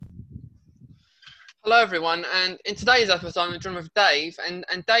Hello, everyone, and in today's episode, I'm joined with Dave, and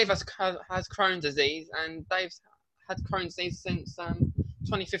Dave has Crohn's disease, and Dave's had Crohn's disease since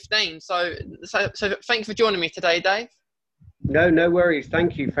 2015. So thank you for joining me today, Dave. No, no worries.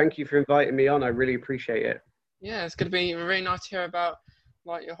 Thank you. Thank you for inviting me on. I really appreciate it. Yeah, it's going to be really nice to hear about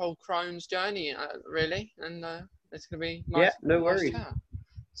like your whole Crohn's journey, really, and it's going to be Yeah, nice, no nice worries. chat.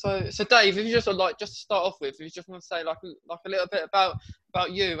 So Dave, if you just like just to start off with, if you just want to say like a little bit about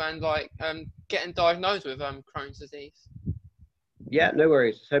you and like getting diagnosed with Crohn's disease. Yeah, no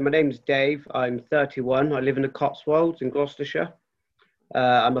worries. So my name's Dave. I'm 31. I live in the Cotswolds in Gloucestershire.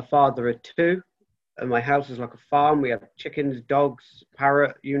 I'm a father of two, and my house is like a farm. We have chickens, dogs,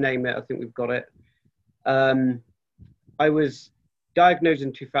 parrot, you name it. I think we've got it. Um, I was diagnosed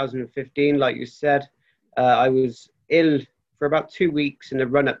in 2015, like you said. I was ill for about 2 weeks in the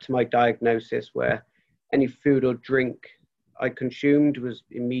run up to my diagnosis, where any food or drink I consumed was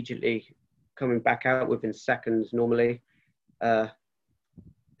immediately coming back out within seconds normally. Uh,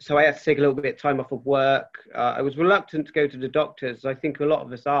 so I had to take a little bit of time off of work. I was reluctant to go to the doctors. I think a lot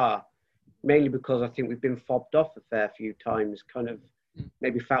of us are, mainly because I think we've been fobbed off a fair few times, kind of Mm.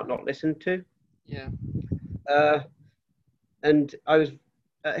 maybe felt not listened to. Yeah. Uh, and I was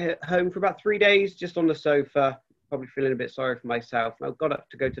at home for about 3 days, just on the sofa, probably feeling a bit sorry for myself. And I got up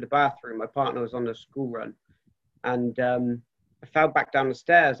to go to the bathroom. My partner was on a school run, and I fell back down the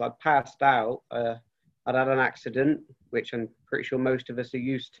stairs. I passed out. I'd had an accident, which I'm pretty sure most of us are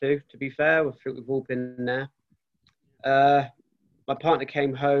used to. To be fair, I think we've all been there. Uh, my partner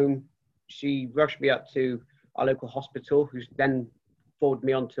came home. She rushed me up to our local hospital, who's then forwarded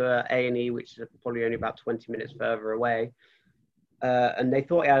me onto A&E, which is probably only about 20 minutes further away. And they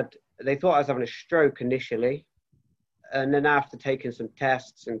thought I was having a stroke initially, and then after taking some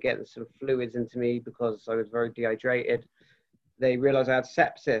tests and getting some fluids into me because I was very dehydrated, they realised I had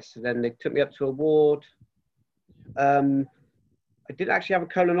sepsis. And then they took me up to a ward. Um, I did actually have a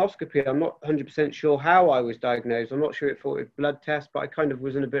colonoscopy. I'm not 100% sure how I was diagnosed. I'm not sure it was blood test, but I kind of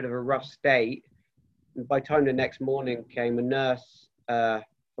was in a bit of a rough state. And by the time the next morning came, a nurse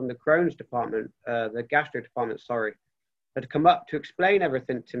from the Crohn's department, the gastro department, sorry, had come up to explain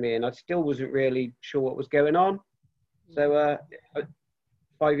everything to me, and I still wasn't really sure what was going on. So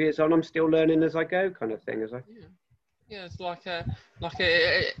 5 years on, I'm still learning as I go, kind of thing. As I Yeah. Yeah, it's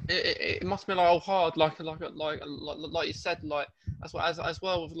it must be like all hard, like you said, like as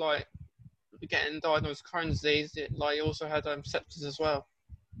well with like getting diagnosed with Crohn's disease, like you also had sepsis as well.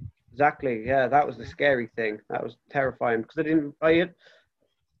 exactly, yeah, that was the Yeah, scary thing. That was terrifying because I didn't.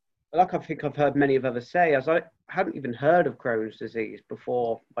 Like I think I've heard many of others say, as I hadn't even heard of Crohn's disease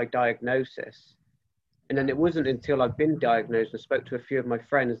before my diagnosis. And then it wasn't until I've been diagnosed and spoke to a few of my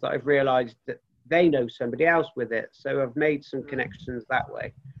friends that I've realized that they know somebody else with it. So I've made some connections that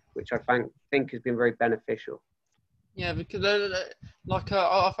way, which think has been very beneficial. yeah, because like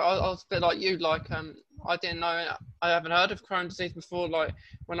I was a bit like you, like I didn't know, I haven't heard of Crohn's disease before, like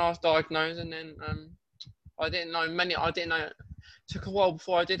when I was diagnosed, and then I didn't know. It took a while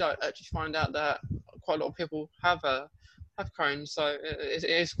before I did actually find out that quite a lot of people have Crohn's. So it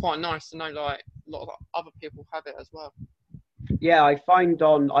is quite nice to know like a lot of other people have it as well. Yeah, I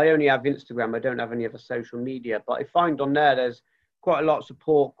only have Instagram. I don't have any other social media, but I find on there's quite a lot of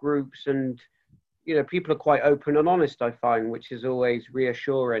support groups, and people are quite open and honest. I find, which is always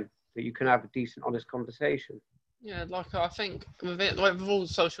reassuring that you can have a decent, honest conversation. Yeah, like I think with it, like with all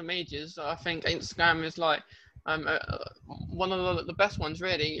social medias, I think Instagram is like one of the best ones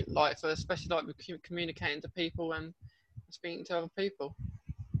really, like for especially like with communicating to people and speaking to other people.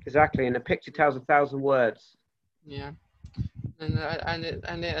 Exactly, and a picture tells 1,000 words. Yeah, and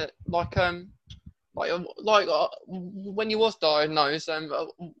it when you was diagnosed,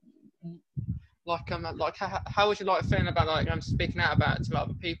 how was you like feeling about like speaking out about it to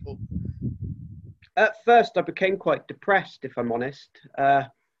other people? At first, I became quite depressed, if I'm honest. I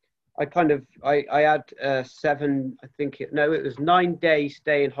had seven, I think it was 9 day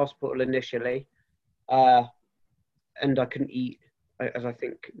stay in hospital initially, uh, and I couldn't eat, as I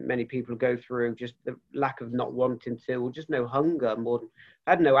think many people go through, just the lack of not wanting to, or just no hunger more than,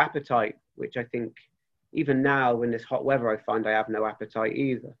 I had no appetite, which I think even now in this hot weather, I find I have no appetite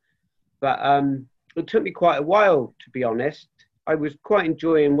either. But it took me quite a while, to be honest. I was quite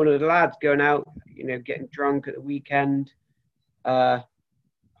enjoying one of the lads going out, getting drunk at the weekend. Uh,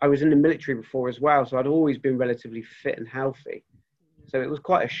 I was in the military before as well, so I'd always been relatively fit and healthy. So it was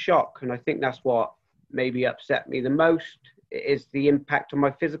quite a shock, and I think that's what maybe upset me the most is the impact on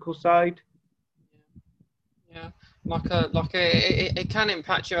my physical side. Yeah, it can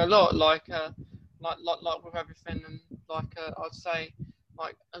impact you a lot, like with everything, and I'd say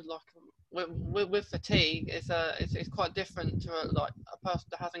like with fatigue, it's quite different to like a person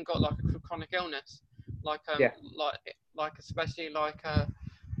that hasn't got like a chronic illness, like Yeah, like especially like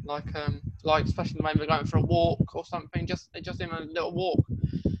especially when we're going for a walk or something, just in a little walk,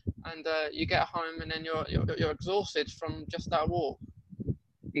 and you get home and then you're exhausted from just that walk.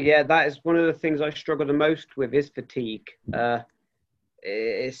 yeah, that is one of the things I struggle the most with is fatigue.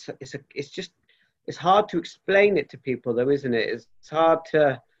 It's just it's hard to explain it to people though, isn't it? It's hard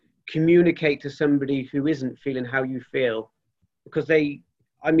to communicate to somebody who isn't feeling how you feel because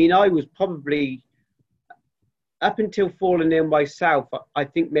I mean, I was probably up until falling ill myself. I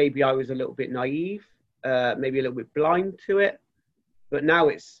think maybe I was a little bit naive, maybe a little bit blind to it. But now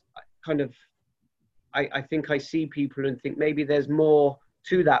it's kind of, I think I see people and think maybe there's more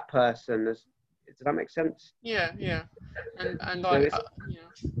to that person. Does that make sense? Yeah, yeah, and So like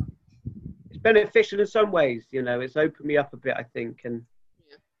it's beneficial in some ways. It's opened me up a bit, I think, and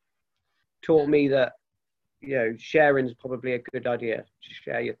yeah, taught me that sharing is probably a good idea. To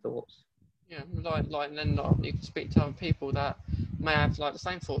share your thoughts. yeah, and then you can speak to other people that may have like the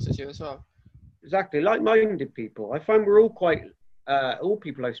same thoughts as you as well. Exactly, like-minded people. I find we're all quite all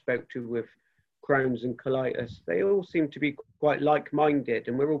people I've spoke to with Crohn's and colitis, they all seem to be quite like-minded,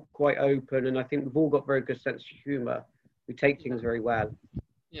 and we're all quite open. And I think we've all got very good sense of humour. We take things very well.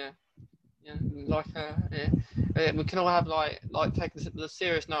 Yeah, yeah, yeah. We can all have like take the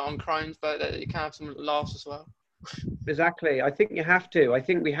serious note on Crohn's, but you can have some laughs as well. Exactly. I think you have to. I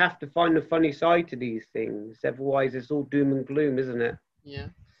think we have to find the funny side to these things. Otherwise, it's all doom and gloom, isn't it? Yeah,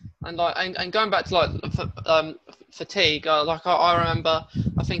 and going back to fatigue, I remember,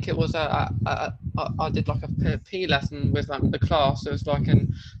 I think it was I did like a P lesson with the class. It was like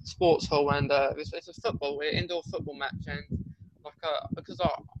in sports hall, and it's a indoor football match, and because I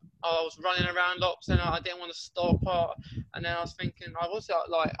was running around lots and I didn't want to stop, and then I was thinking I was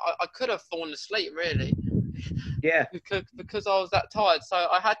I could have fallen asleep really, Yeah. because I was that tired, so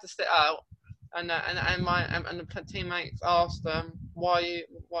I had to sit out. And the teammates asked why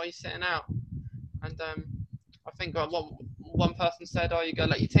are you sitting out, and I think one person said, oh, you go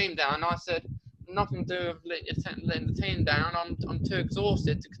let your team down, and I said nothing to do with letting the team down. I'm too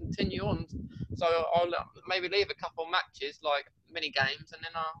exhausted to continue on, so I'll maybe leave a couple of matches like mini games, and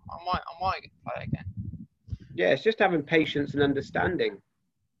then I might play again. Yeah, it's just having patience and understanding.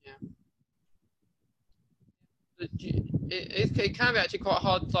 Yeah. It can be actually quite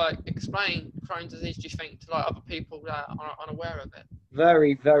hard to like explain Crohn's disease, do you think, to like other people that are unaware of it?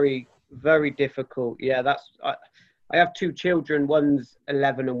 Very, very, very difficult. Yeah, I have two children. One's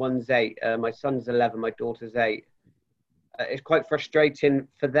 11 and one's 8. My son's 11, my daughter's 8. It's quite frustrating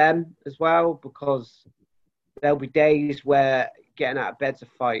for them as well because there'll be days where getting out of bed's a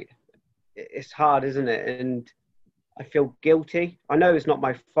fight. It's hard, isn't it? And I feel guilty. I know it's not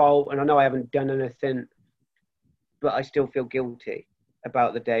my fault, and I know I haven't done anything, but I still feel guilty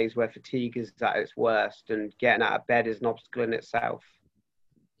about the days where fatigue is at its worst and getting out of bed is an obstacle in itself.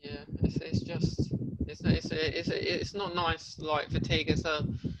 Yeah, it's not nice. Like fatigue is a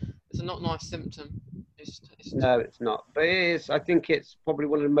not nice symptom. No, it's not. But it is. I think it's probably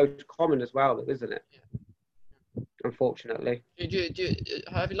one of the most common as well, isn't it? Yeah. Unfortunately.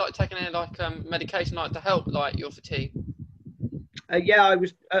 Have you like taken any like medication like to help like your fatigue? Yeah, I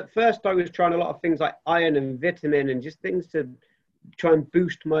was at first. I was trying a lot of things like iron and vitamin and just things to try and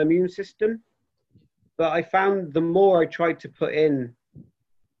boost my immune system. But I found the more I tried to put in,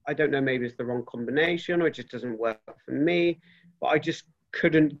 I don't know, maybe it's the wrong combination or it just doesn't work for me. But I just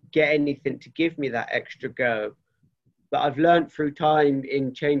couldn't get anything to give me that extra go. But I've learned through time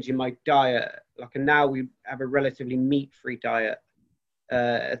in changing my diet. Like, and now we have a relatively meat-free diet.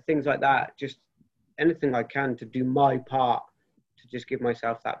 Things like that. Just anything I can to do my part to just give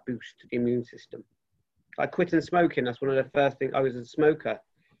myself that boost to the immune system. Like quitting smoking. That's one of the first things. I was a smoker.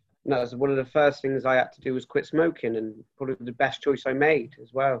 And that was one of the first things I had to do was quit smoking, and probably the best choice I made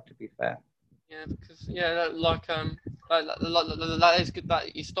as well, to be fair. Yeah, because that is good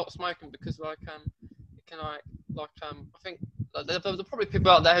that you stop smoking because it can I think there's probably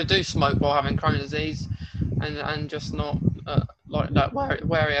people out there who do smoke while having Crohn's disease, and just not like that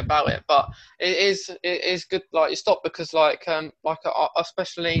wary about it. But it is good like you stop because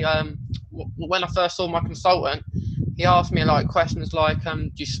especially when I first saw my consultant, he asked me like questions like do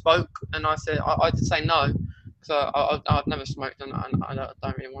you smoke, and I said I did say no because I've never smoked and I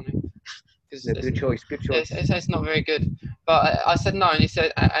don't really want to. Yeah, good choice. Good choice. It's not very good, but I said no, and he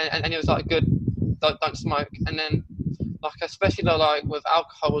said, and he was like, "Good, don't smoke." And then, like especially like with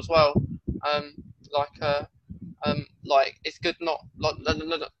alcohol as well, um, like it's good not like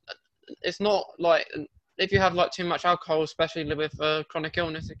it's not like if you have like too much alcohol, especially with chronic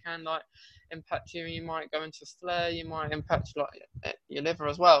illness, it can like impact you. You might go into a flare. You might impact like your liver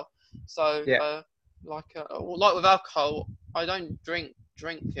as well. So Yeah. like with alcohol, I don't drink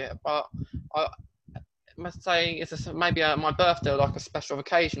it, but I must say maybe my birthday or like a special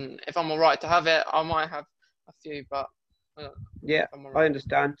occasion. If I'm alright to have it, I might have a few, but Yeah, if I'm I alright.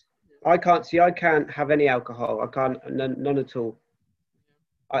 understand. I can't have any alcohol. I can't, none at all.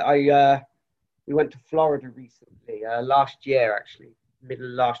 We went to Florida recently, last year actually,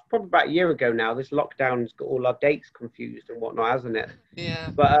 probably about a year ago now. This lockdown's got all our dates confused and whatnot, hasn't it? Yeah.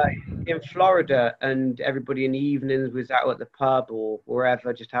 But in Florida, and everybody in the evenings was out at the pub or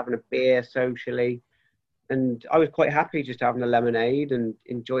wherever, just having a beer socially. And I was quite happy just having a lemonade and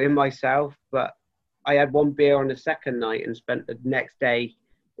enjoying myself. But I had one beer on the second night and spent the next day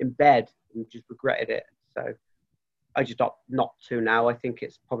in bed and just regretted it. So I just opt not to now. I think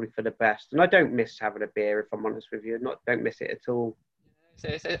it's probably for the best. And I don't miss having a beer, if I'm honest with you. Don't miss it at all.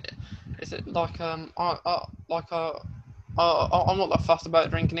 Is it like I'm not that fussed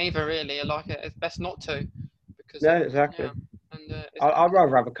about drinking either. Really, like it's best not to, because No, yeah, exactly. and I'd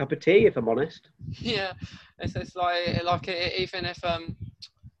rather have a cup of tea, if I'm honest. yeah, it's like even if I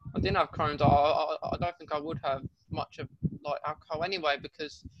didn't have Crohn's, I don't think I would have much of like alcohol anyway,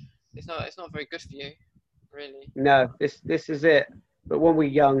 because it's not very good for you, really. No, this is it. But when we're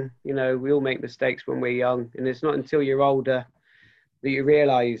young, we all make mistakes when we're young, and it's not until you're older that you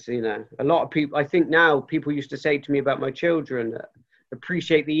realize, a lot of people. I think now people used to say to me about my children,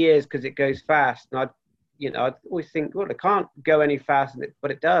 appreciate the years because it goes fast, and I'd always think, well, it can't go any faster, but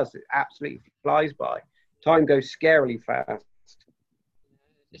it does. It absolutely flies by. Time goes scarily fast.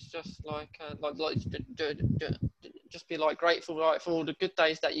 It's just just be like grateful like for all the good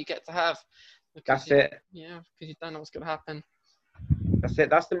days that you get to have, because That's it. because you don't know what's gonna happen. That's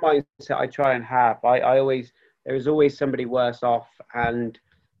it. That's the mindset I try and have. There is always somebody worse off, and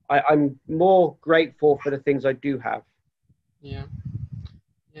I'm more grateful for the things I do have. Yeah,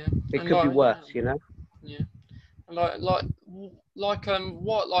 yeah. It And could be like worse. yeah, and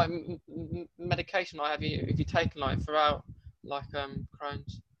what like medication like have you taken like throughout like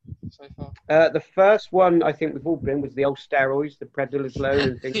Crohn's so far? The first one I think we've all been was the old steroids, the prednisolone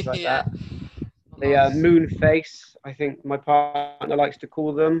and things like Yeah, that. The nice. moon face, I think my partner likes to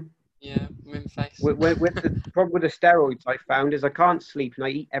call them. Yeah, moon face. With the problem with the steroids, I found is I can't sleep and I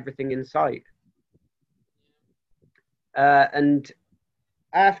eat everything in sight. And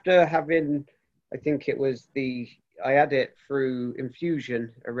after having, I think it was I had it through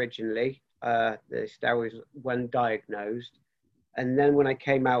infusion originally, the steroids when diagnosed. And then when I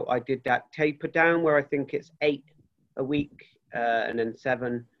came out, I did that taper down where I think it's 8 a week and then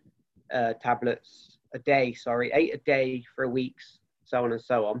 7 tablets a day, 8 a day for a week, so on and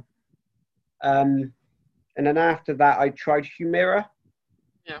so on. And then after that, I tried Humira.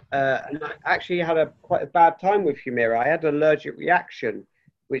 Yeah. And I actually had quite a bad time with Humira. I had an allergic reaction,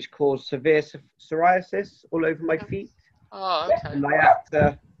 which caused severe psoriasis all over my feet. Oh, okay. And I had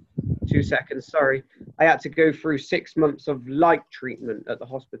to, 2 seconds, sorry. I had to go through 6 months of light treatment at the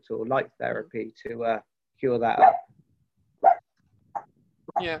hospital, light therapy to cure that up.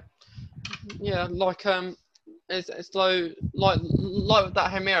 Yeah, yeah. Like it's like with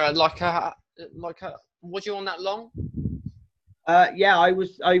that Humira, was you on that long? Yeah, I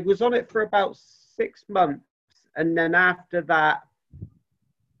was on it for about 6 months, and then after that,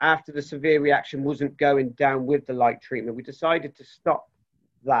 after the severe reaction wasn't going down with the light treatment, we decided to stop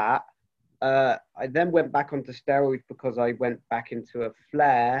that. I then went back onto steroids because I went back into a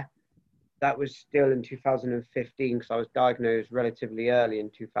flare. That was still in 2015 because I was diagnosed relatively early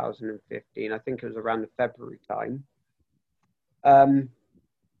in 2015. I think it was around the February time.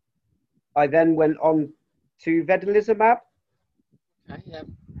 I then went on to vedolizumab. Okay, yeah.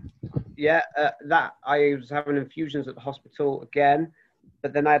 Yeah, that I was having infusions at the hospital again,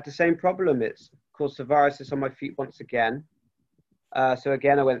 but then I had the same problem. It's caused psoriasis on my feet once again. So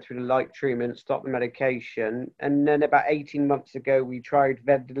again, I went through the light treatment, stopped the medication, and then about 18 months ago, we tried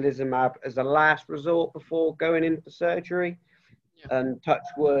vedolizumab as a last resort before going in for surgery. Yeah. And touch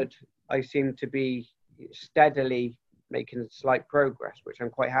wood, I seem to be steadily making slight progress, which I'm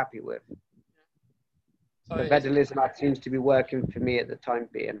quite happy with. So The vedolizumab seems to be working for me at the time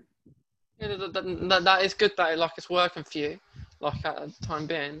being. yeah, that is good that it's working for you, like at the time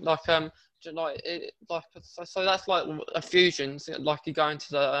being, so that's like a fusion. So, like you go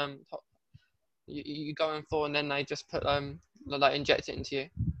into the you go in for, and then they just put like inject it into you.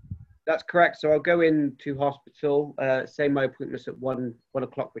 That's correct. So I'll go into hospital, say my appointment's at 1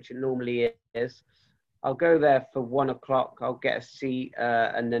 o'clock, which it normally is. I'll go there for 1 o'clock. I'll get a seat,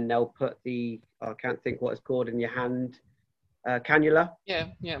 and then they'll put I can't think what it's called in your hand, cannula. Yeah,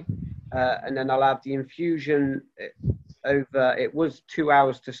 yeah, And then I'll have the infusion over. It was 2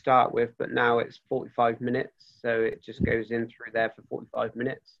 hours to start with, but now it's 45 minutes. So it just goes in through there for 45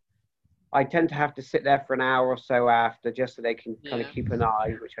 minutes. I tend to have to sit there for an hour or so after, just so they can kind of yeah, keep an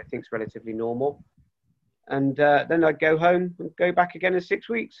eye, which I think is relatively normal. And then I'd go home and go back again in 6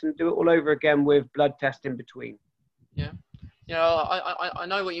 weeks and do it all over again with blood test in between. yeah. Yeah, I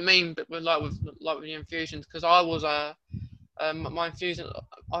know what you mean, but with the infusions, because I was my infusion,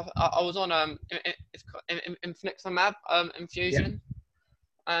 I was on it's called infliximab Yeah. infusion,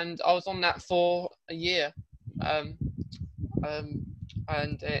 and I was on that for a year, um, um,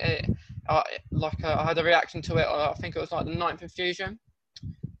 and I had a reaction to it. I think it was like the ninth infusion,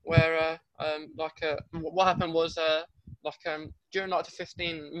 where what happened was during like the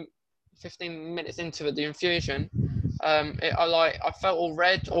 15 minutes into the infusion, I felt all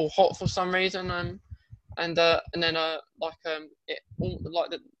red or hot for some reason, and then it all like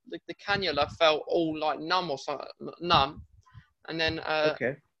the cannula felt all like numb or something, numb, and then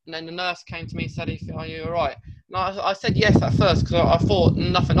Okay. the nurse came to me and said, "Are you all right?" And I said yes at first because I thought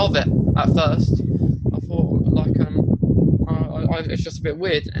nothing of it at first. I thought it's just a bit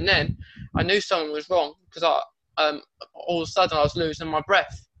weird, and then I knew something was wrong because all of a sudden I was losing my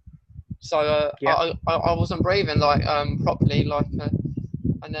breath, so Yeah. I wasn't breathing like properly,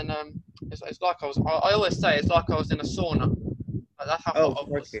 and then it's like I always say it's like I was in a sauna. Like, that's how Oh, hot I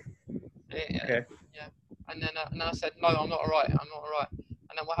was. crikey. Yeah, Okay. yeah. And then I said, no, I'm not all right. I'm not all right.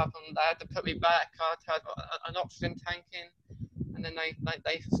 And then what happened? They had to put me back. I had an oxygen tank in, and then they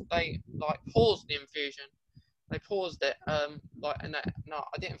like paused the infusion. They paused it. And no,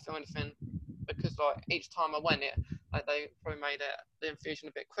 I didn't feel anything because like each time I went, they probably made the infusion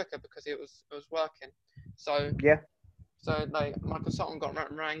a bit quicker because it was working. So Yeah. like my consultant got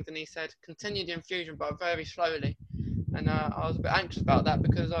rang and he said continue the infusion but very slowly, and I was a bit anxious about that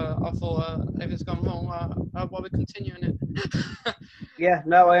because I thought if it's gone wrong, why are we continuing it? Yeah.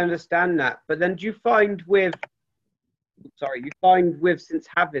 No, I understand that. But then do you find with since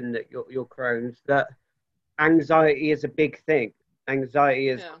having that your Crohn's that anxiety is a big thing? Anxiety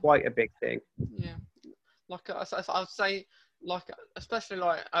is Yeah, quite a big thing. yeah. Like I would say, like especially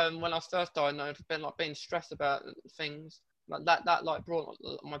like when I was first diagnosed, I've been like being stressed about things like that like brought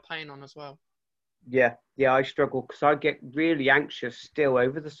my pain on as well. Yeah, yeah, I struggle because I get really anxious still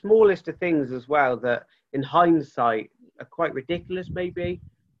over the smallest of things as well that in hindsight are quite ridiculous maybe,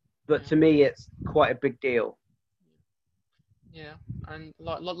 but Yeah. to me it's quite a big deal. Yeah, and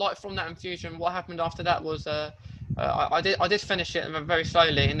like from that infusion, what happened after that was I did finish it very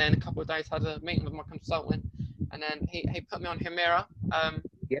slowly, and then a couple of days I had a meeting with my consultant, and then he put me on Humira,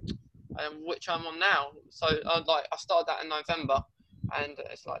 Yeah, which I'm on now. So I started that in November, and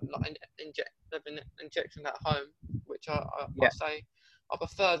it's like they've been injecting at home, which I yeah, say I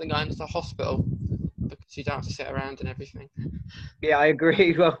prefer than going to the hospital because you don't have to sit around and everything. yeah, I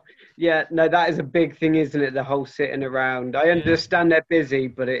agree. Well, yeah, no, that is a big thing, isn't it? The whole sitting around. I Yeah, understand they're busy,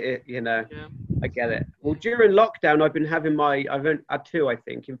 but yeah, I get it. Well, yeah, during lockdown, I've had two, I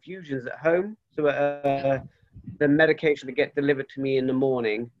think, infusions at home. So yeah, the medication will get delivered to me in the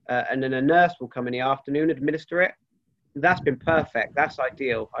morning, and then a nurse will come in the afternoon, administer it. That's been perfect. That's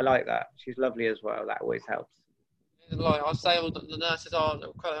ideal. I like that. She's lovely as well. That always helps. like I say, all the nurses are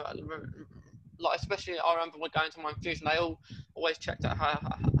like, especially I remember when going to my infusion, they all always checked out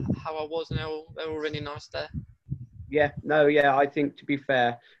how I was, and they were all really nice there. Yeah, no, yeah. I think to be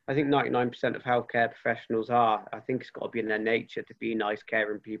fair, I think 99% of healthcare professionals are. I think it's got to be in their nature to be nice,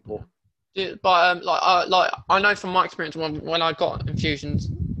 caring people. Yeah, but like I know from my experience when I got infusions,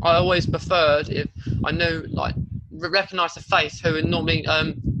 I always preferred if I knew like recognize the face who would normally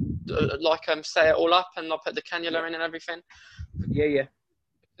set it all up and like put the Yeah, cannula in and everything yeah, yeah.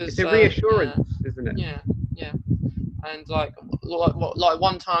 It's because a reassurance, isn't it? yeah, yeah. And like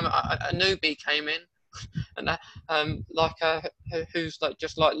one time a newbie came in and who's like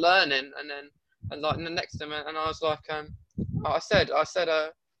just like learning, and then and like next to him, and I was like I said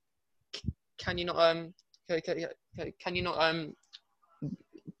can you not can you not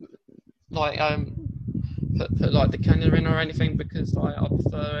like put like the cannula in or anything, because like I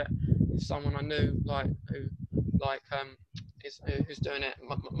prefer it if someone I knew like who like who's doing it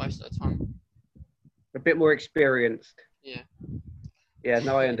most of the time. A bit more experienced. Yeah, Yeah,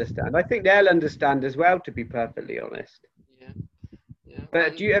 no, I understand. I think they'll understand as well, to be perfectly honest. yeah, yeah. But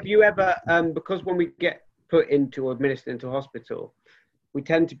And have you ever, because when we get put into or administered into hospital, we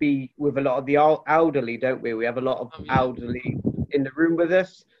tend to be with a lot of the elderly, don't we? We have a lot of yeah, elderly in the room with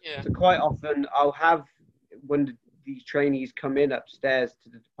us. yeah, So quite often I'll have, when these trainees come in upstairs to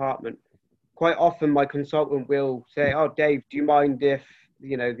the department, quite often my consultant will say, "Oh, Dave, do you mind if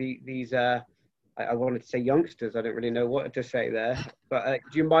these I wanted to say youngsters. I don't really know what to say there, but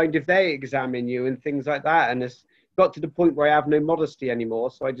do you mind if they examine you and things like that?" And it's got to the point where I have no modesty anymore,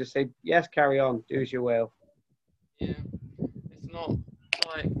 so I just say, "Yes, carry on, do as you will." Yeah, it's not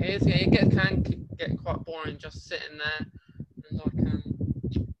like can get quite boring just sitting there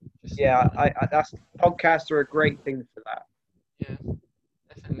and just Yeah, I that's podcasts are a great thing for that. yeah,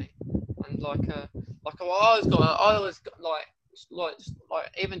 definitely. And I always got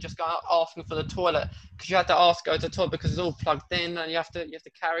even just going out asking for the toilet because you have to ask go to the toilet because it's all plugged in and you have to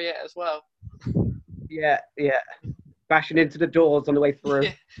carry it as well. Yeah, yeah, bashing into the doors on the way through.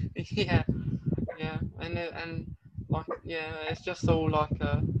 Yeah, yeah, yeah, and it's just all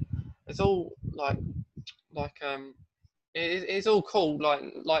it's all it's all cool.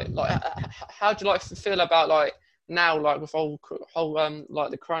 How do you feel about now with whole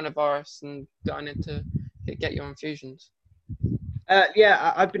the coronavirus and going into get your infusions?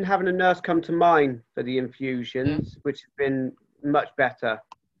 Yeah, I've been having a nurse come to mine for the Yeah, infusions, which has been much better.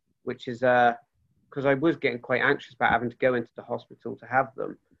 Which is because I was getting quite anxious about having to go into the hospital to have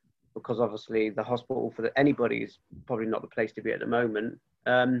them, because obviously the hospital for anybody is probably not the place to be at the moment.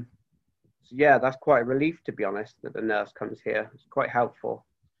 So yeah, that's quite a relief, to be honest, that the nurse comes here. It's quite helpful.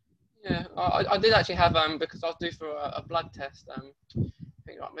 yeah. I did actually have because I was due for a blood test. I think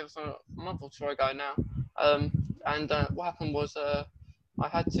maybe it was a month or two ago now. And what happened was I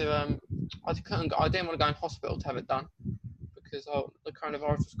had to I didn't want to go in hospital to have it done because the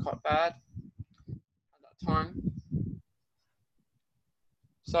coronavirus was quite bad at that time.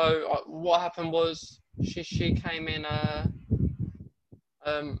 So what happened was she came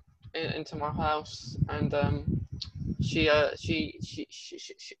um, into my house and she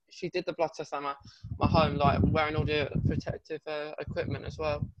did the blood test at my home, like wearing all the protective equipment as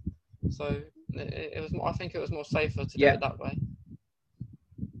well. So it was more, I think it was more safer to do Yeah, it that way.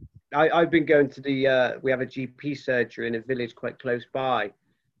 I've been going to the we have a GP surgery in a village quite close by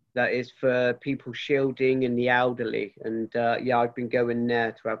that is for people shielding and the elderly, and yeah, I've been going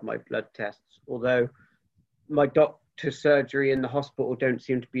there to have my blood tests. Although my doctor surgery and the hospital don't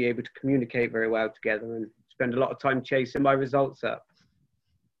seem to be able to communicate very well together and spend a lot of time chasing my results up.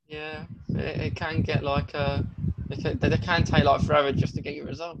 Yeah, it can get they can take like forever just to get your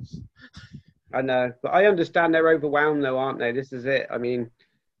results. I know, but I understand they're overwhelmed though, aren't they? This is it. I mean,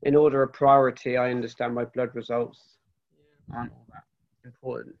 in order of priority, I understand my blood results Yeah. aren't all that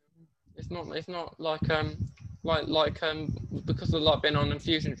important. It's not because of being on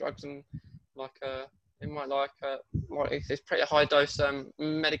infusion drugs and like it might it's pretty high dose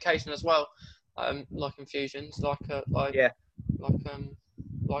medication as well, like infusions Yeah. like um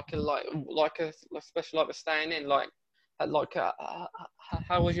especially like with staying in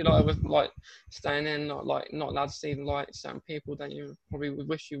how would you like with staying in not allowed to see certain people that you probably would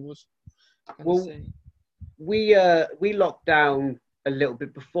wish you was going to Well, see. we locked down a little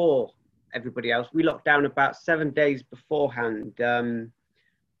bit before everybody else. We locked down about 7 days beforehand,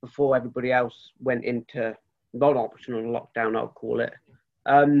 before everybody else went into non-optional lockdown, I'll call it.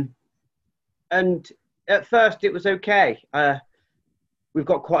 Um, and at first it was okay. We've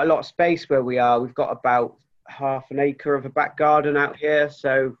got quite a lot of space where we are. We've got about half an acre of a back garden out here,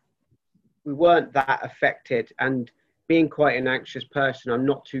 so we weren't that affected. And being quite an anxious person, I'm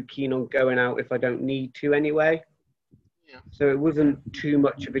not too keen on going out if I don't need to anyway. Yeah. So it wasn't too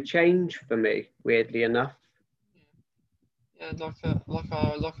much of a change for me, weirdly enough. Yeah, I'm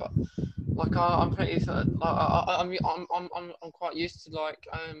pretty I'm quite used to my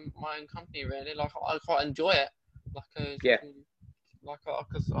own company really. Like I quite enjoy it. Yeah,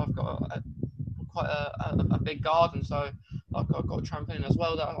 Because I've got quite a big garden, so I've got a trampoline as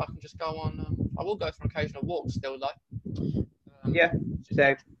well that I can just go on. I will go for occasional walks still, yeah. just,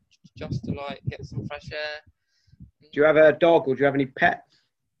 So just to get some fresh air. do you have a dog or do you have any pets?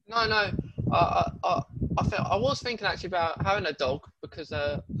 No, no. I, I, I was thinking actually about having a dog because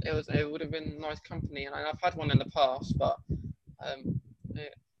it would have been nice company, and I've had one in the past, um,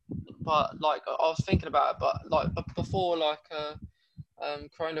 it, but I was thinking about it, but before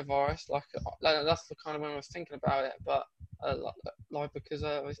coronavirus, that's the kind of when I was thinking about it, but because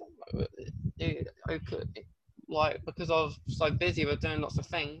because I was so busy with doing lots of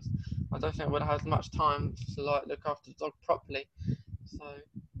things, I don't think I would have had much time to look after the dog properly. So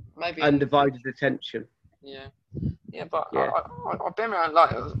maybe in the Undivided future. attention. Yeah, yeah, but Yeah. I've been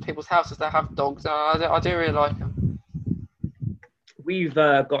around people's houses that have dogs. I do really like them. We've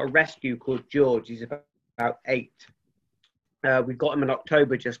got a rescue called George. He's about 8. We got him in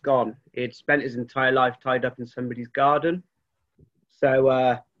October just gone. He'd spent his entire life tied up in somebody's garden.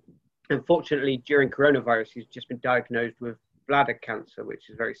 So Unfortunately, during coronavirus, he's just been diagnosed with bladder cancer, which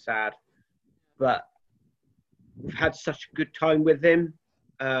is very sad. But we've had such a good time with him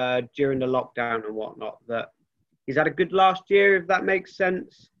during the lockdown and whatnot that he's had a good last year, if that makes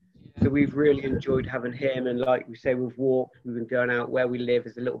sense. So we've really enjoyed having him. And like we say, we've walked, we've been going out where we live.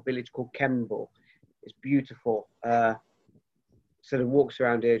 There's a little village called Kemble. It's beautiful. So the walks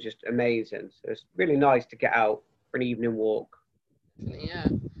around here are just amazing. So it's really nice to get out for an evening walk. Yeah,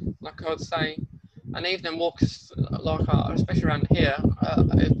 like I'd say, an evening walk is like, especially around here,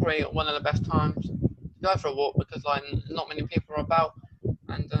 is probably one of the best times to go for a walk because like not many people are about,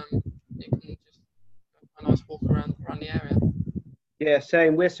 and you can just go for a nice walk around the area. Yeah,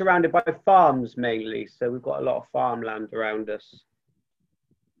 same. We're surrounded by farms mainly, so we've got a lot of farmland around us.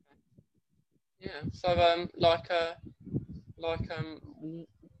 Yeah. So like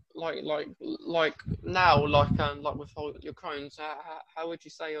like now like with all your Crohn's, how would you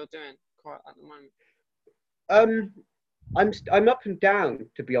say you're doing quite at the moment? Um, I'm up and down,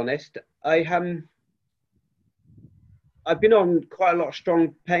 to be honest. I've been on quite a lot of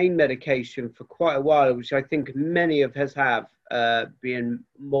strong pain medication for quite a while, which I think many of us have, being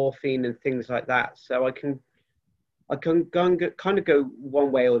morphine and things like that. So I can go and kind of go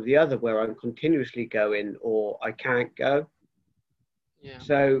one way or the other, where I'm continuously going, or I can't go. Yeah.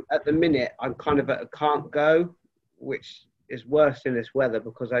 So at the minute, I'm kind of at a can't go, which is worse in this weather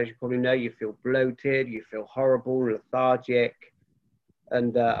because, as you probably know, you feel bloated, you feel horrible, lethargic,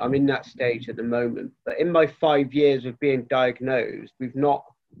 and I'm in that stage at the moment. But in my 5 years of being diagnosed, we've not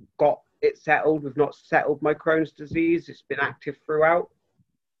got it settled. We've not settled my Crohn's disease. It's been active throughout,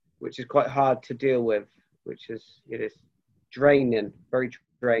 which is quite hard to deal with, which is, it is draining, very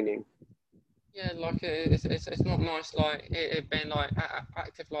draining. Yeah, like it's not nice like it being like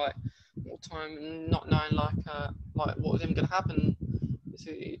active like all the time and not knowing like what's even gonna happen.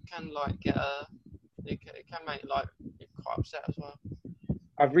 So it can like get it can make like you quite upset as well.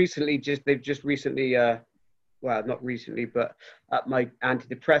 They've just recently, well, not recently, but up my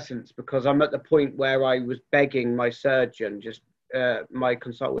antidepressants because I'm at the point where I was begging my surgeon, my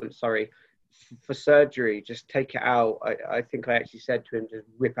consultant, sorry, for surgery, just take it out. I think I actually said to him, just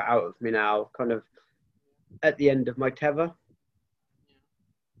rip it out of me now, kind of at the end of my tether.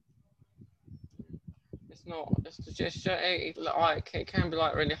 It's not. Like it can be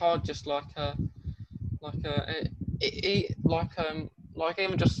like really hard. Just like like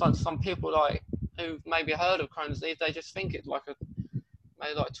even just like some people like who maybe heard of Crohn's disease, they just think it's like a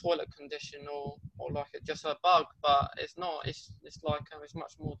maybe like toilet condition or like it's just a bug, but it's not. It's like it's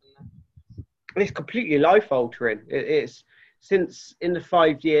much more than that. It's completely life altering. It's since in the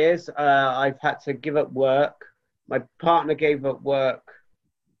 5 years, I've had to give up work. My partner gave up work.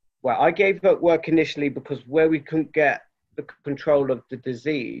 Well, I gave up work initially because where we couldn't get the control of the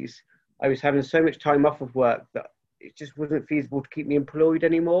disease, I was having so much time off of work that it just wasn't feasible to keep me employed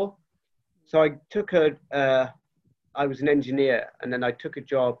anymore. So I was an engineer, and then I took a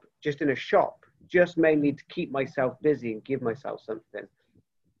job just in a shop, just mainly to keep myself busy and give myself something.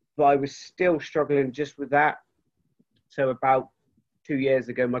 But I was still struggling just with that. So about 2 years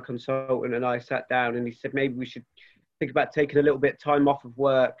ago, my consultant and I sat down, and he said maybe we should think about taking a little bit of time off of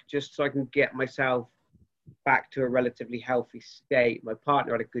work just so I can get myself back to a relatively healthy state. My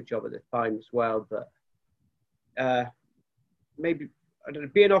partner had a good job at the time as well, but maybe, I don't know,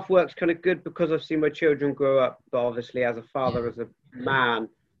 being off work's kind of good because I've seen my children grow up. But obviously, as a father, as a man,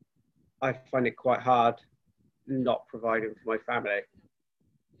 I find it quite hard not providing for my family.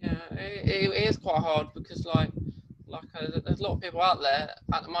 Yeah, it is quite hard because there's a lot of people out there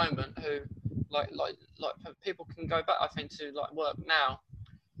at the moment who like people can go back I think to like work now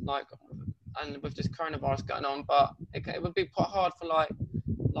like and with this coronavirus going on, but it would be quite hard for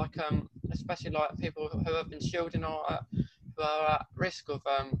especially like people who have been shielding or who are at risk of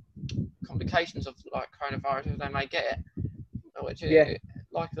complications of like coronavirus if they may get it, which Yeah,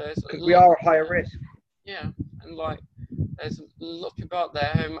 like there's a because we lot. are at higher risk. Yeah, and like there's a lot of people out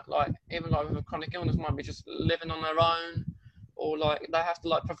there who like even like with a chronic illness might be just living on their own, or like they have to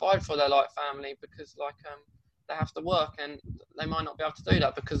like provide for their like family because they have to work and they might not be able to do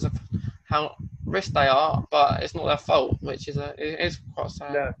that because of how risk they are, but it's not their fault, which it is quite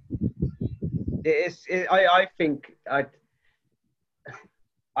sad. No, I think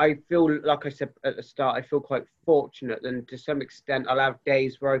I feel, like I said at the start, I feel quite fortunate, and to some extent, I'll have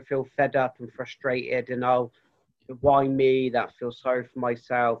days where I feel fed up and frustrated, and I'll, why me? That feel sorry for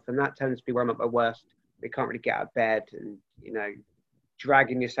myself, and that tends to be where I'm at my worst. You can't really get out of bed, and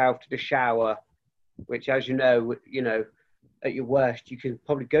dragging yourself to the shower, which, as at your worst, you can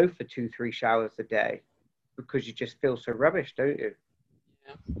probably go for 2, 3 showers a day because you just feel so rubbish, don't you?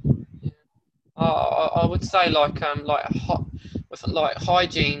 Yeah. I would say with like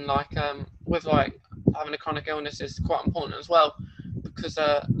hygiene, with like having a chronic illness is quite important as well, because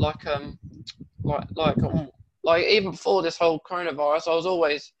like like um, like even before this whole coronavirus, I was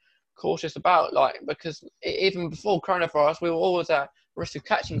always cautious about because even before coronavirus, we were always at risk of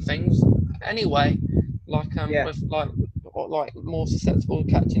catching things anyway, Yeah, with like more susceptible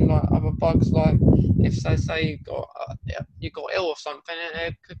to catching like other bugs, like if they say you got ill or something,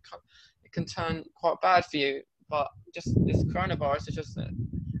 it can turn quite bad for you. But just this coronavirus is just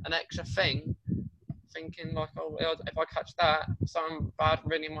an extra thing, thinking like, oh, if I catch that, something bad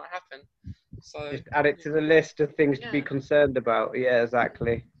really might happen. So just add it to the list of things to be yeah, concerned about. Yeah,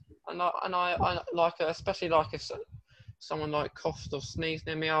 exactly. I like especially like if someone like coughed or sneezed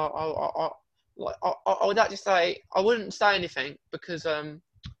near me, I would actually say I wouldn't say anything because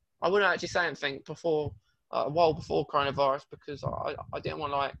I wouldn't actually say anything before a while before coronavirus because I didn't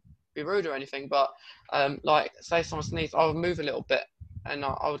want to like be rude or anything, but like say someone sneezed, I would move a little bit and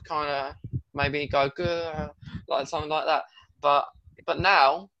I would kind of maybe go good like something like that. But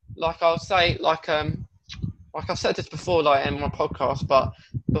now like I'll say like I've said this before, like in my podcast, but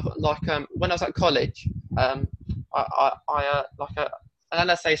like when I was at college, I like and then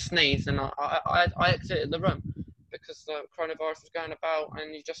I say sneeze, and I exited the room because the coronavirus was going about,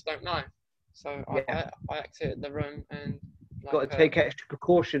 and you just don't know. So Yeah, I exited the room, and got like to take extra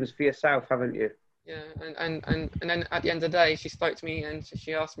precautions for yourself, haven't you? yeah, and then at the end of the day, she spoke to me and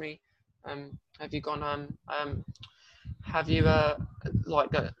she asked me, have you gone have you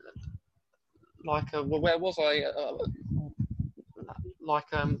like well, where was I like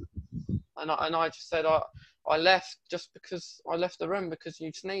and I just said I left just because I left the room because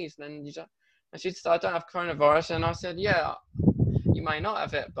you sneezed and you just and she said I don't have coronavirus and I said yeah you may not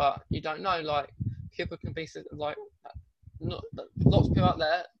have it but you don't know like people can be like not lots of people out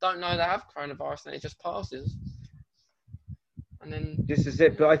there don't know they have coronavirus and it just passes and then This is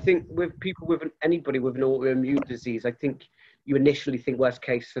it. But I think with people with anybody with an autoimmune disease, I think you initially think worst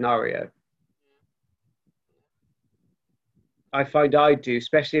case scenario. I find I do,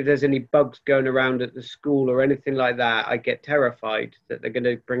 especially if there's any bugs going around at the school or anything like that. I get terrified that they're going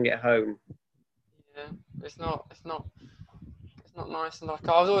to bring it home. yeah it's not nice and like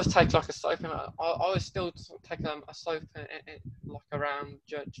I would always take like a soap and I always still take a soap like around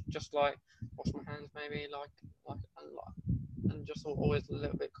just like wash my hands maybe and just always a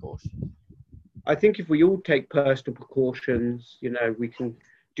little bit cautious. I think if we all take personal precautions, we can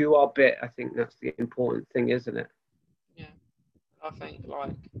do our bit. I think that's the important thing, isn't it? Yeah, I think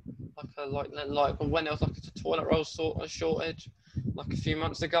like when there was like a toilet roll sort of shortage, like a few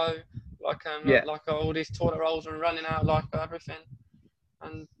months ago, Yeah, like all these toilet rolls are running out like everything,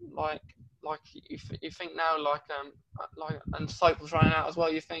 and you think now like and soap was running out as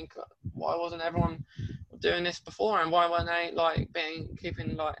well. You think why wasn't everyone doing this before and why weren't they like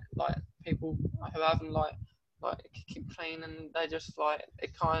keeping like people who haven't like keep clean and they just like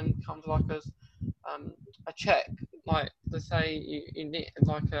it kind of comes like as a check like to say you need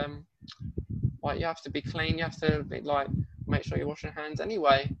like you have to be clean you have to be like make sure you wash your hands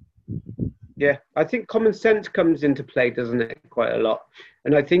anyway. yeah. I think common sense comes into play, doesn't it, quite a lot?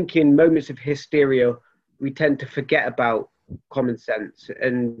 And I think in moments of hysteria, we tend to forget about common sense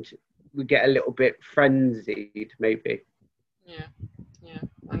and we get a little bit frenzied, maybe. Yeah, yeah,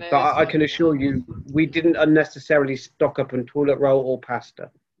 and it But is I can assure you, we didn't unnecessarily stock up on toilet roll or pasta.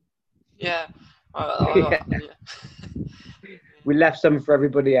 yeah, Yeah. yeah. We left some for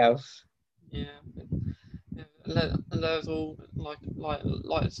everybody else. Yeah, and there's all like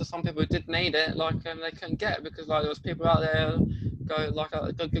so some people did need it they couldn't get it because like there was people out there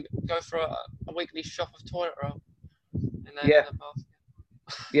go for a weekly shop of toilet roll in Yeah, their basket.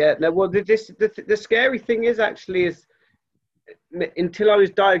 yeah. No, well, the scary thing is actually is until I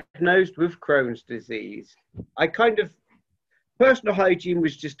was diagnosed with Crohn's disease, I kind of personal hygiene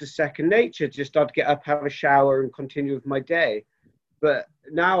was just a second nature. Just I'd get up, have a shower, and continue with my day. But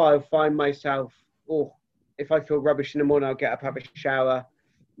now I find myself, oh, if I feel rubbish in the morning, I'll get up, have a shower,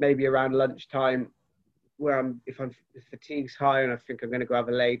 maybe around lunchtime, if fatigue's high and I think I'm going to go have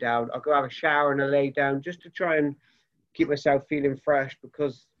a lay down, I'll go have a shower and a lay down just to try and keep myself feeling fresh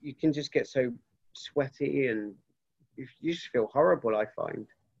because you can just get so sweaty and you just feel horrible, I find,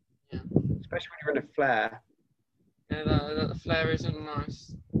 Yeah, especially when you're in a flare. yeah, the flare isn't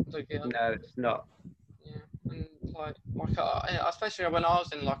nice. No, it's not. Yeah, and especially when I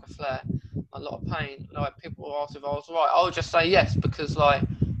was in like a flare, a lot of pain. Like people will ask if I was right. I would just say yes because like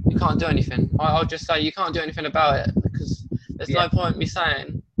you can't do anything. I'll just say you can't do anything about it because there's Yeah, no point me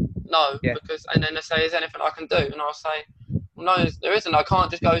saying no yeah, because and then they say is there anything I can do and I'll say No, there isn't. I can't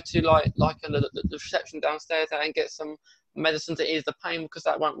just go to the reception downstairs and get some medicine to ease the pain because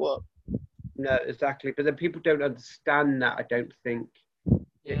that won't work. No, exactly. But then people don't understand that, I don't think.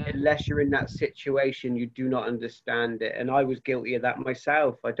 Yeah. Unless you're in that situation, you do not understand it. And I was guilty of that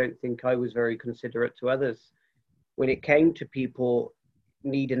myself. I don't think I was very considerate to others when it came to people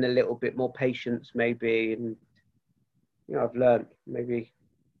needing a little bit more patience, maybe. And, I've learned maybe,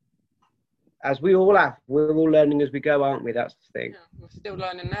 as we all have, we're all learning as we go, aren't we? That's the thing. Yeah, we're still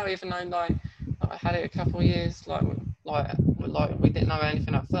learning now, even though I had it a couple of years, like we didn't know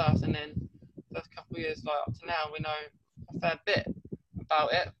anything at first, and then first couple of years, like up to now, we know a fair bit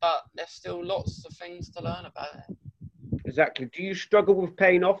about it, but there's still lots of things to learn about it. Exactly. Do you struggle with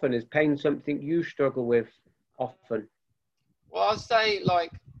pain often? Is pain something you struggle with often? Well, I'd say I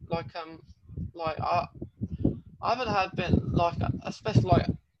haven't had been especially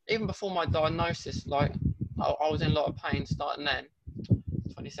even before my diagnosis, I was in a lot of pain starting then,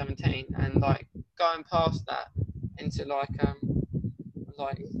 2017, and going past that into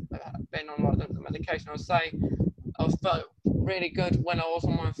being on the medication. I'd say I felt really good when I was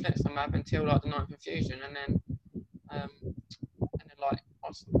on my infliximab until the ninth infusion, and then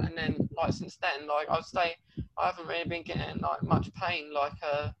since then, I'd say I haven't really been getting much pain, not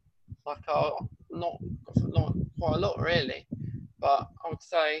quite a lot really, but I would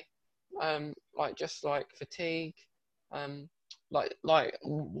say just fatigue, when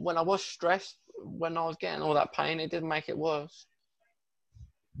I was stressed, when I was getting all that pain, it did make it worse.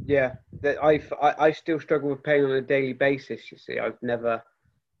 Yeah, that I still struggle with pain on a daily basis. You see, I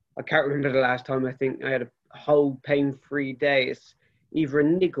can't remember the last time I think I had a whole pain-free day. It's either a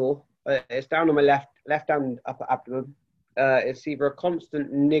niggle, it's down on my left hand upper abdomen. It's either a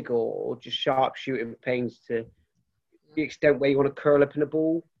constant niggle or just sharp shooting pains to the extent where you want to curl up in a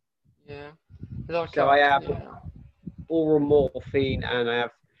ball. Yeah. So I have oral morphine and I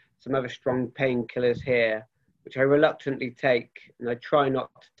have some other strong painkillers here, which I reluctantly take, and I try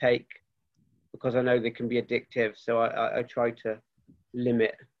not to take because I know they can be addictive. So I try to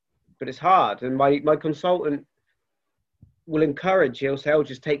limit, but it's hard. And my consultant will encourage, he'll say, oh,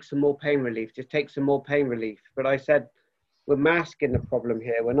 just take some more pain relief, just take some more pain relief. But I said, we're masking the problem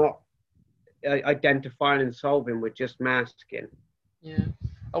here. We're not identifying and solving, we're just masking. Yeah.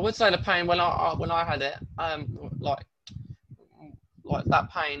 I would say the pain when I had it, that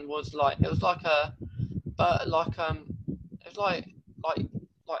pain was it was like a, but it was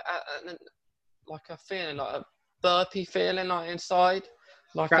a feeling, like a burpy feeling inside,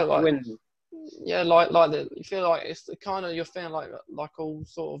 Trapped wind. Yeah, you feel like it's the kind of, you're feeling like all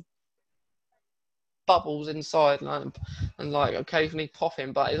sort of bubbles inside, and occasionally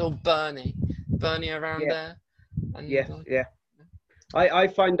popping, but it's all burny around there. And yeah. I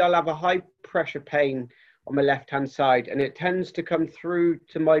find I'll have a high pressure pain on my left hand side, and it tends to come through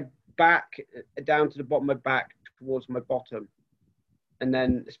to my back, down to the bottom of my back towards my bottom. And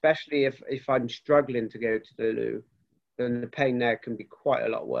then especially if I'm struggling to go to the loo, then the pain there can be quite a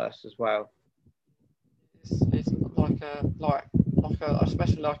lot worse as well. It's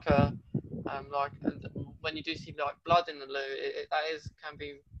especially when you do see blood in the loo, can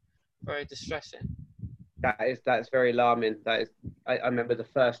be very distressing. That's very alarming. I remember the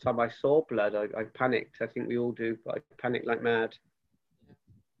first time I saw blood, I panicked. I think we all do, but I panicked like mad.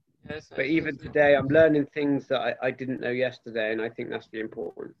 Yeah, but even today, I'm learning things that I didn't know yesterday, and I think that's the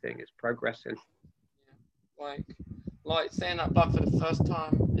important thing, is progressing. Yeah. Seeing that blood for the first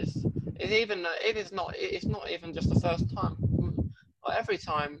time it's not even just the first time. Every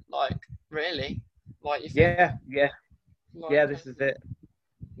time, really, you think, this is it.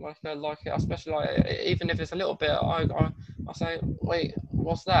 Especially even if it's a little bit, I say, wait,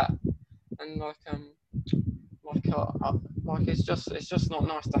 what's that? And it's just not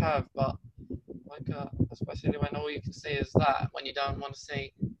nice to have, but especially when all you can see is that, when you don't want to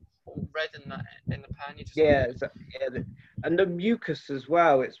see all red in the pan, you just and the mucus as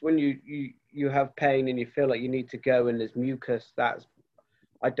well. It's when you have pain and you feel like you need to go and there's mucus. That's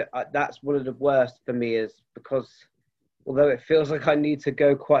one of the worst for me, is because although it feels like I need to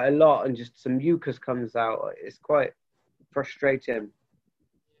go quite a lot and just some mucus comes out, it's quite frustrating.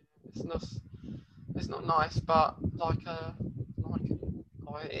 It's not nice, but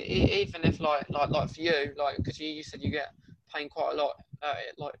even if for you, because you said you get pain quite a lot,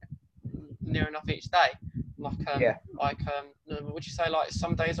 near enough each day. Would you say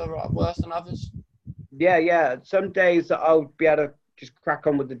some days are worse than others? Yeah. Some days I'll be able to just crack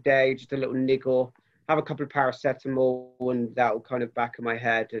on with the day, just a little niggle, have a couple of paracetamol, and that'll kind of back of my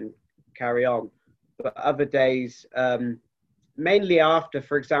head and carry on. But other days, mainly after,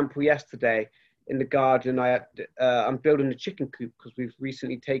 for example, yesterday, in the garden. I'm building a chicken coop because we've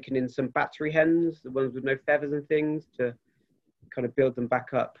recently taken in some battery hens, the ones with no feathers and things, to kind of build them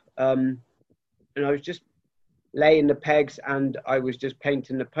back up. And I was just laying the pegs and I was just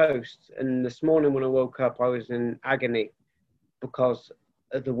painting the posts. And this morning when I woke up, I was in agony because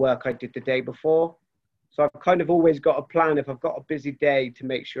of the work I did the day before. So I've kind of always got a plan if I've got a busy day to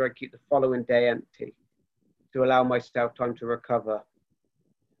make sure I keep the following day empty to allow myself time to recover.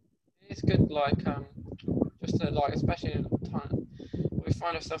 It's good, like just to like, especially in the time we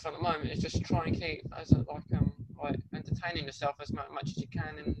find ourselves at the moment, is just try and keep as a, like entertaining yourself as much as you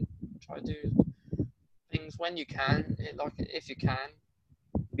can, and try to do things when you can, like if you can.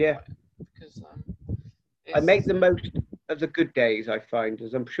 Yeah, Like, because I make the most of the good days, I find,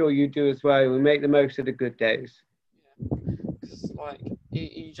 as I'm sure you do as well. We make the most of the good days. yeah, because like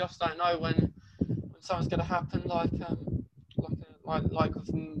you just don't know when something's going to happen, like with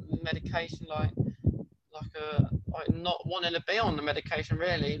medication, like not wanting to be on the medication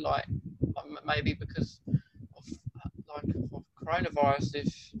really, like maybe because of of coronavirus.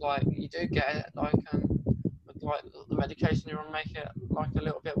 If like you do get it, like the medication you're on make it like a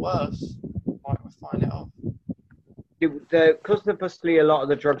little bit worse, like we find it off. Because obviously a lot of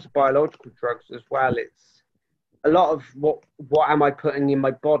the drugs are biological drugs as well. It's a lot of what am I putting in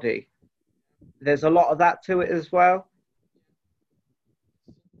my body? There's a lot of that to it as well.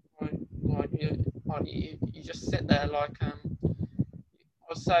 You just sit there I'd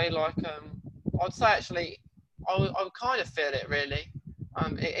say I'd say actually I would kind of feel it really.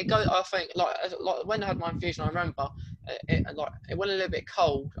 It goes. I think like when I had my infusion, I remember it went a little bit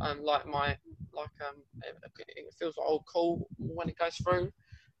cold. It feels like all cool when it goes through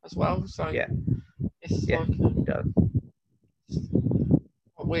as well. So Yeah, it's yeah, it does.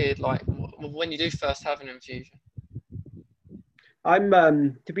 weird. Like when you do first have an infusion. I'm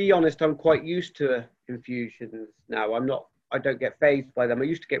to be honest, I'm quite used to infusions now. I don't get phased by them. I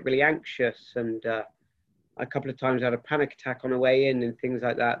used to get really anxious, and a couple of times I had a panic attack on the way in and things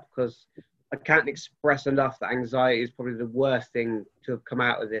like that, because I can't express enough that anxiety is probably the worst thing to have come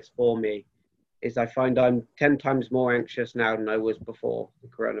out of this for me. Is I find I'm 10 times more anxious now than I was before the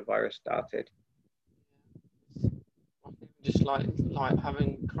coronavirus started. Just like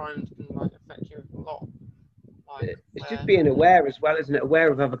having Crohn's can like affect you a lot. Like It's just being aware as well, isn't it?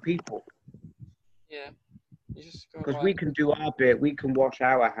 Aware of other people. yeah, you just got Because we can do our bit, we can wash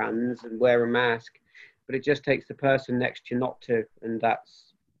our hands and wear a mask, but it just takes the person next to you not to, and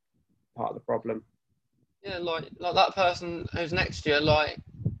that's part of the problem. yeah, like that person who's next to you, like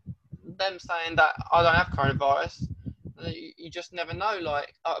them saying that I don't have coronavirus. You just never know.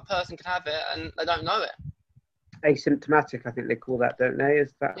 Like a person can have it and they don't know it. Asymptomatic, I think they call that, don't they?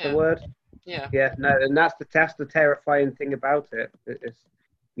 Is that the Yeah, word? yeah, Yeah, no, and that's the terrifying thing about it.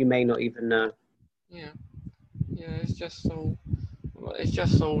 You may not even know. yeah, yeah. It's just all like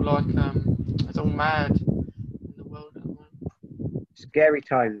it's all mad in the world at the moment. Scary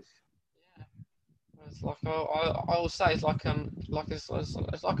times. Yeah, it's like I will say it's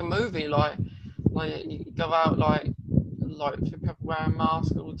it's like a movie. Like you go out like people wearing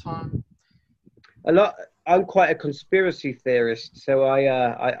masks all the time. A lot. I'm quite a conspiracy theorist, so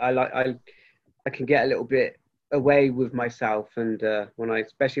I can get a little bit away with myself, and when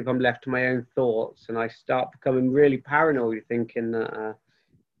especially if I'm left to my own thoughts, and I start becoming really paranoid, thinking that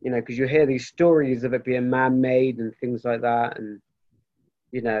because you hear these stories of it being man-made and things like that, and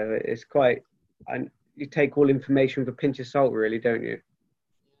it's quite. You take all information with a pinch of salt, really, don't you?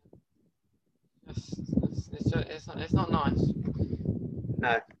 It's not nice.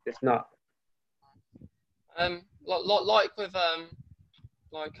 No, it's not. Like with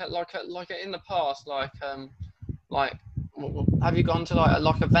like in the past, like have you gone to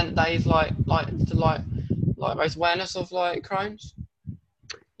like event days like raise awareness of like Crohn's?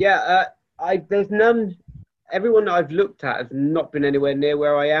 Yeah, there's none. Everyone that I've looked at has not been anywhere near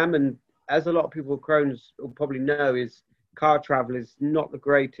where I am, and as a lot of people with Crohn's will probably know, is car travel is not the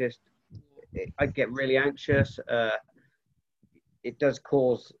greatest. I get really anxious. It does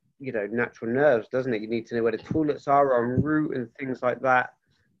cause natural nerves, doesn't it? You need to know where the toilets are en route and things like that.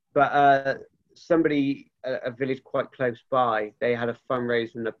 But somebody, a village quite close by, they had a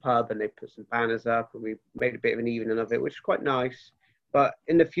fundraiser in the pub and they put some banners up and we made a bit of an evening of it, which is quite nice. But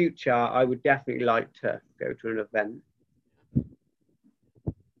in the future, I would definitely like to go to an event.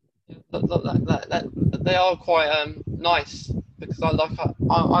 They are quite nice because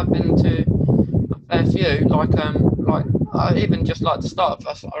I've been to a fair few like I even just like to start.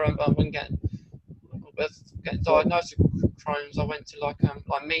 I remember when getting diagnosed with Crohn's, I went to like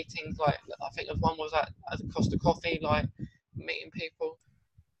meetings. Like I think one was at Costa Coffee, like meeting people.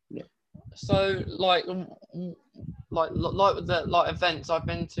 Yeah. So like with the like events, I've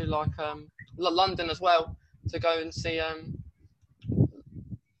been to like London as well to go and see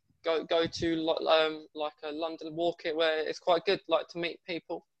go to like a London Walk It where it's quite good like to meet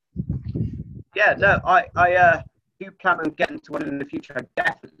people. Yeah, no, I do plan on getting to one in the future. I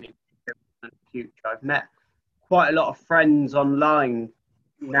definitely will in the future. I've met quite a lot of friends online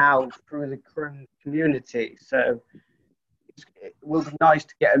now through the Chrome community, so it will be nice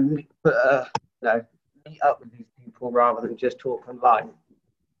to get meet up with these people rather than just talk online.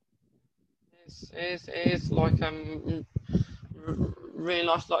 It is like really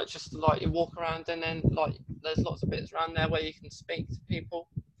nice, like just like you walk around and then like there's lots of bits around there where you can speak to people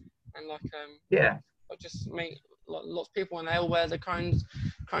and like Yeah, I just meet like lots of people and they all wear the Crohn's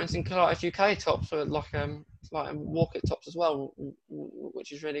and Colitis UK tops or like Walk It tops as well,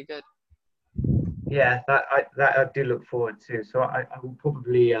 which is really good. yeah, that I do look forward to. So I will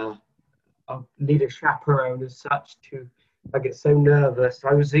probably I'll need a chaperone as such to. I get so nervous.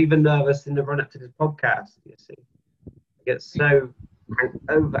 I was even nervous in the run up to this podcast. You see, I get so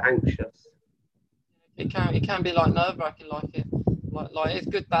over anxious. It can be like nerve wracking, like it's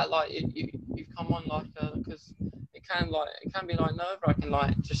good that like you come on like because it can be like nerve wracking,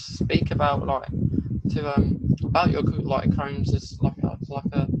 like just speak about like to about your like Crohn's as like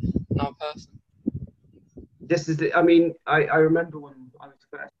another person. This is I mean, I remember when I was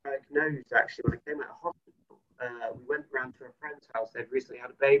first diagnosed, actually, when I came out of hospital, we went round to a friend's house. They'd recently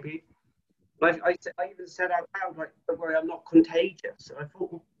had a baby. I even said out loud, like, don't worry, I'm not contagious. And I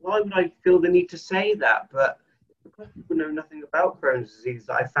thought, well, why would I feel the need to say that? But because people know nothing about Crohn's disease,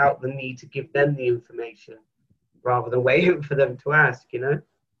 I felt the need to give them the information rather than waiting for them to ask, you know?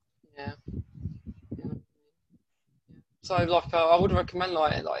 Yeah. Yeah. So like I would recommend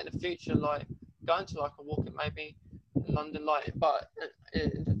like in the future like going to like a walk it maybe in London like but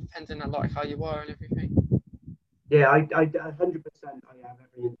it depending on like how you are and everything. Yeah, I 100% I have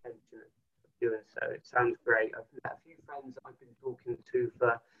every intention of doing so. It sounds great. I've met a few friends that I've been talking to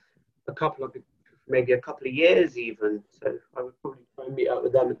for maybe a couple of years even. So I would probably try and meet up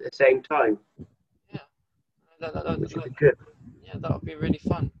with them at the same time, Yeah, which would be good. yeah, that would be really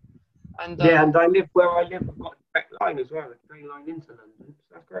fun. And Yeah, and I live where I live. I've got a direct line as well, a train line into London.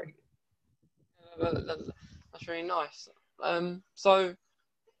 So that's great. that's really nice. So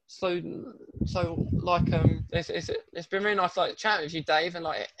so like it's been really nice like chatting with you, Dave, and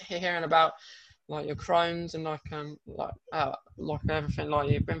like hearing about like your Crohn's and like everything like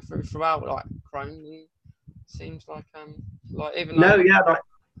you've been throughout like Crohn's and it seems like even No, though yeah,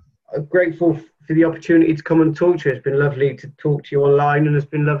 I'm grateful for the opportunity to come and talk to you. It's been lovely to talk to you online, and it's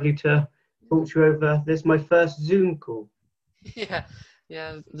been lovely to talk to you over this my first Zoom call. yeah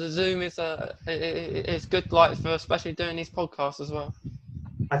the Zoom is it's good like for especially doing these podcasts as well.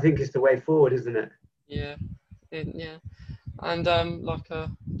 I think it's the way forward, isn't it? Yeah, yeah, and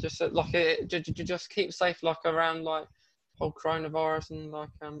just like just keep safe like around like whole coronavirus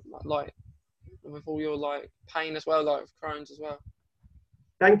and like with all your like pain as well, like with Crohn's as well.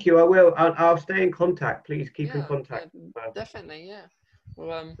 Thank you. I will. I'll stay in contact. Please keep in Yeah, contact. definitely, yeah.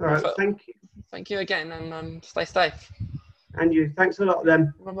 Well, All right. Thank you. thank you again, and stay safe. And you. Thanks a lot,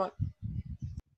 then. Bye bye.